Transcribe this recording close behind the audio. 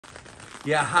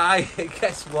Yeah, hi.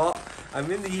 Guess what? I'm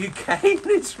in the UK and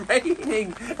it's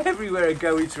raining. Everywhere I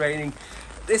go, it's raining.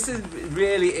 This is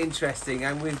really interesting.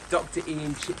 I'm with Dr.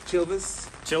 Ian Chilberts.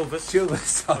 Chilberts,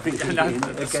 sorry.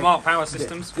 No, Smart Power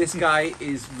Systems. This guy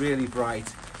is really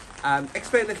bright.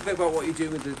 Explain a little bit about what you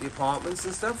do with the apartments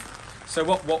and stuff. So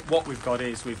what we've got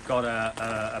is we've got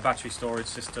a battery storage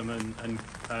system and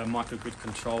a microgrid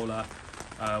controller,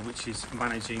 which is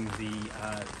managing the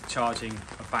charging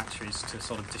of batteries to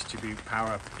sort of distribute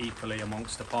power equally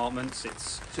amongst apartments. So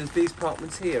it's these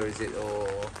apartments here, is it, or?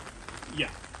 Yeah.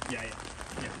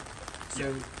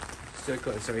 So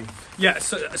go on, sorry. Yeah.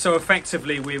 So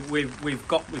effectively,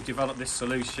 we've developed this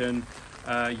solution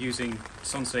using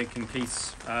Sunsynk and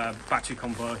Keith's battery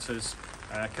converters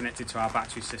connected to our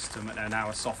battery system and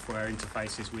our software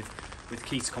interfaces with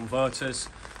Keith's converters.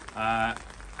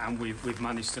 And we've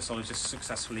managed to sort of just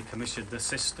successfully commission the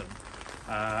system.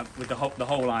 With the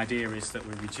whole idea is that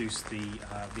we reduce the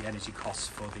energy costs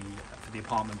for the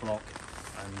apartment block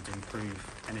and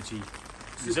improve energy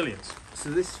resilience. So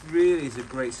this really is a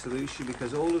great solution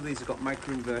because all of these have got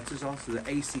microinverters on, so they're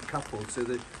AC coupled. So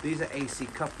these are AC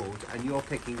coupled, and you're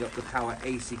picking up the power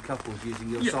AC coupled using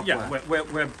your software.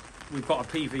 Yeah, we've got a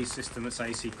PV system that's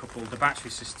AC coupled, the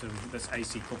battery system that's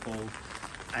AC coupled,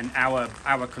 and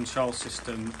our control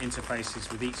system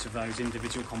interfaces with each of those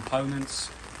individual components,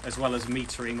 as well as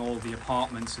metering all the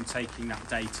apartments and taking that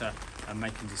data and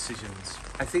making decisions.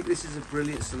 I think this is a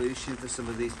brilliant solution for some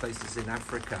of these places in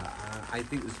Africa. I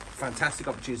think there's fantastic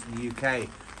opportunities in the UK,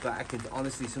 but I can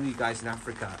honestly, some of you guys in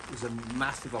Africa, there's a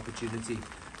massive opportunity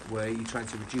where you're trying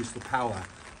to reduce the power.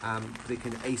 They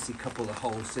can AC couple the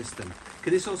whole system.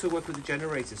 Can this also work with the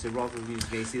generator? So rather than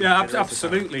using AC, yeah,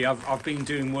 absolutely. I've been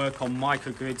doing work on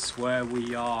microgrids where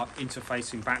we are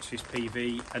interfacing batteries,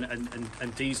 PV,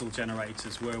 and diesel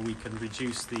generators, where we can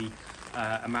reduce the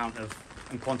amount of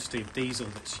and quantity of diesel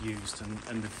that's used,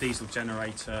 and the diesel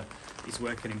generator is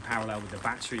working in parallel with the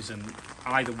batteries, and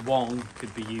either one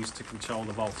could be used to control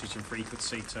the voltage and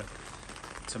frequency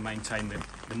to maintain the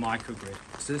microgrid.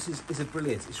 So this is a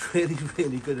brilliant. It's really,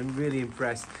 really good. I'm really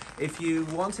impressed. If you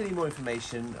want any more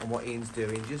information on what Ian's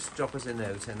doing, just drop us a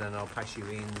note and then I'll pass you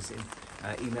Ian's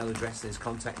email address and his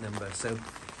contact number. So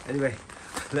anyway,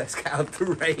 let's get out the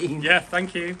rain. Yeah,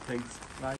 thank you. Thanks. Bye.